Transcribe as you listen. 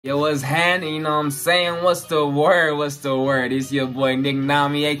Yo, what's happening? You know what I'm saying? What's the word? What's the word? It's your boy Nick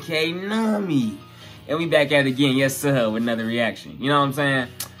Nami, aka Nami. And we back at it again, yes sir, with another reaction. You know what I'm saying?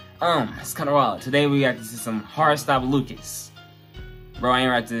 It's kinda wild. Today we got to see some Hardstoplucas. Bro, I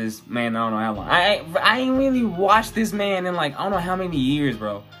ain't reacted to this man, I don't know how long. I ain't really watched this man in like, I don't know how many years,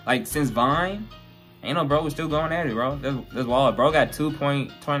 bro. Like, since Vine. Ain't no bro was still going at it, bro. That's wild. Bro got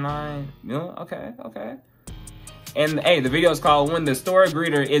 2.29 million. Okay. And hey, the video is called When the Store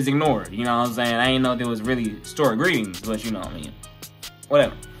Greeter is Ignored. You know what I'm saying? I didn't know there was really store greetings, but you know what I mean.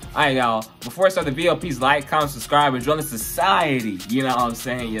 Whatever. Alright, y'all. Before I start the video, please like, comment, subscribe, and join the society. You know what I'm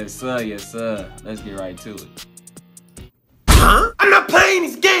saying? Yes, sir. Yes, sir. Let's get right to it. Huh? I'm not playing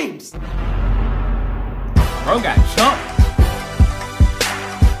these games! Bro got chumped.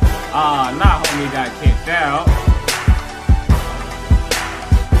 Nah, homie got kicked out.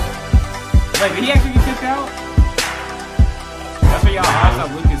 Wait, did he actually get kicked out? That's what y'all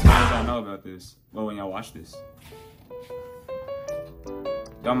Hardstoplucas fans don't know about this. Well, when y'all watch this.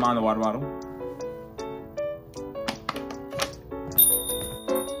 Don't mind the water bottle.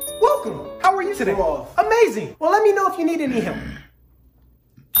 Welcome! How are you today? Amazing! Well, let me know if you need any help.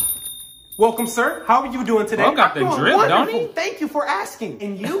 Welcome, sir. How are you doing today? Bro got the drip, don't he? Thank you for asking.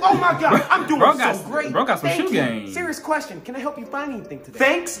 And you? Oh my God, I'm doing so great. Bro got some shoe game. Serious question, can I help you find anything today?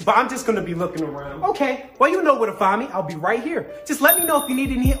 Thanks, but I'm just gonna be looking around. Okay, well you know where to find me. I'll be right here. Just let me know if you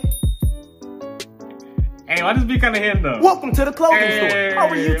need any help. Hey, why this be kind of hidden though? Welcome to the clothing store. How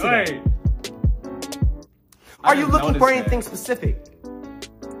are you today? Are you looking for anything specific?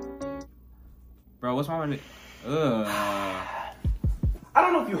 Bro, what's wrong with it? I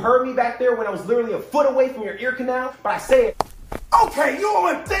don't know if you heard me back there when I was literally a foot away from your ear canal, but I said, okay, you're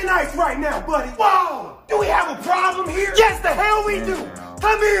on thin ice right now, buddy. Whoa! Do we have a problem here? Yes, the hell we do!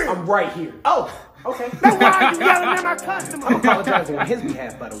 Come here! I'm right here. Oh, okay. Now why are you yelling at my customer? I'm apologizing on his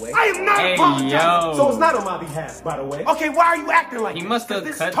behalf, by the way. I am not apologizing. So it's not on my behalf, by the way. Okay, why are you acting like he this? Must have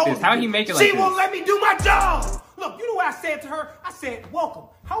cut this. How he make it like this? She won't let me do my job! Look, you know what I said to her? I said, welcome.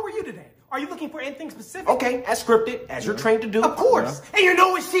 How are you today? Are you looking for anything specific? Okay, as scripted, as you're trained to do. Of course. And you know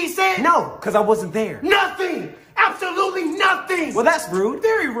what she said? No, because I wasn't there. Nothing! Absolutely nothing! Well, that's rude.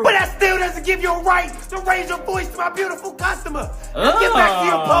 Very rude. But that still doesn't give you a right to raise your voice to my beautiful customer. Now get back to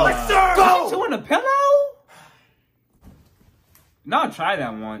your post, sir! Go! Chewing a pillow? No, I tried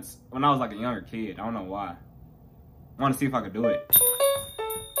that once when I was like a younger kid. I don't know why. I want to see if I could do it.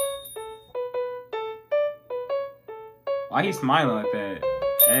 Why he smiling like that?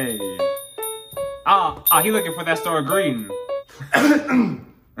 Hey. Oh, he looking for that store greeting.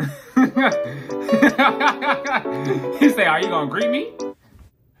 He say, are you gonna greet me?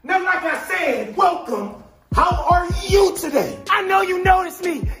 Now, like I said, welcome. How are you today? I know you noticed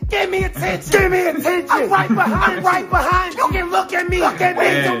me. Give me attention. Give me attention. I'm right behind. You can look at me. Look at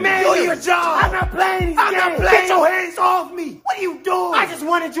me. Do your job. I'm not playing these games. Get your hands off me. What are you doing? I just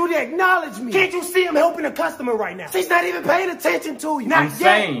wanted you to acknowledge me. Can't you see I'm helping a customer right now? She's not even paying attention to you. Not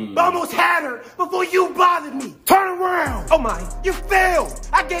yet. Almost had her before you bothered me. Turn around. Oh my, you failed.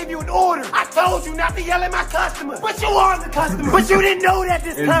 I gave you an order. I told you not to yell at my customer. But you are the customer. But you didn't know that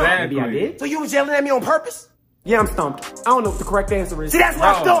this time. Maybe I did. So you was yelling at me on purpose? Yeah, I'm stumped. I don't know what the correct answer is. See, that's what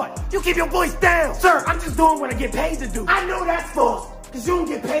I thought. You keep your voice down. Sir, I'm just doing what I get paid to do. I know that's false, because you don't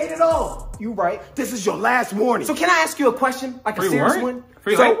get paid at all. You right. This is your last warning. So can I ask you a question? Like a serious one?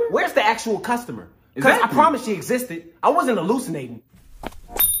 So, where's the actual customer? Because I promised she existed. I wasn't hallucinating.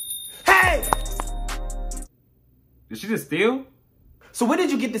 Hey! Did she just steal? So where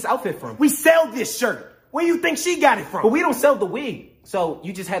did you get this outfit from? We sell this shirt. Where do you think she got it from? But we don't sell the wig. So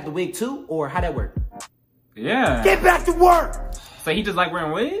you just had the wig too? Or how'd that work? Yeah. Get back to work! So he just like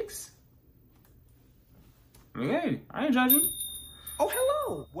wearing wigs? I mean, hey, I ain't judging. Oh,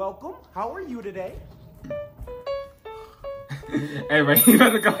 hello. Welcome. How are you today? Hey, bro, you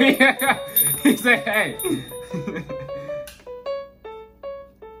better go in. He said, hey.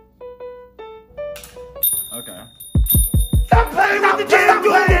 Okay. Stop playing with the damn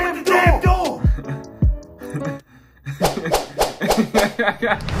door!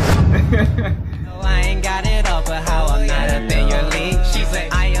 I ain't got it all, but how I'm not up in your league. She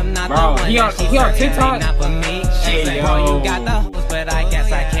said, I am not the one. He on TikTok? Not for me. She said, well, you got the hoes, but I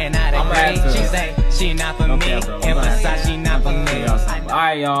guess I cannot agree. She said, she not for me. Emphasize, she not for me.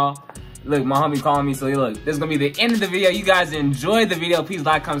 Alright, y'all. Look, my homie calling me, so look, this is gonna be the end of the video. You guys enjoyed the video. Please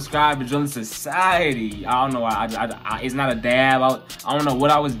like, comment, subscribe, and join the society. I don't know why. It's not a dab. I don't know what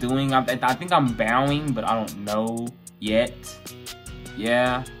I was doing. I think I'm bowing, but I don't know yet.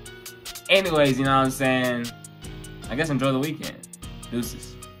 Yeah. Anyways, you know what I'm saying? I guess enjoy the weekend. Deuces.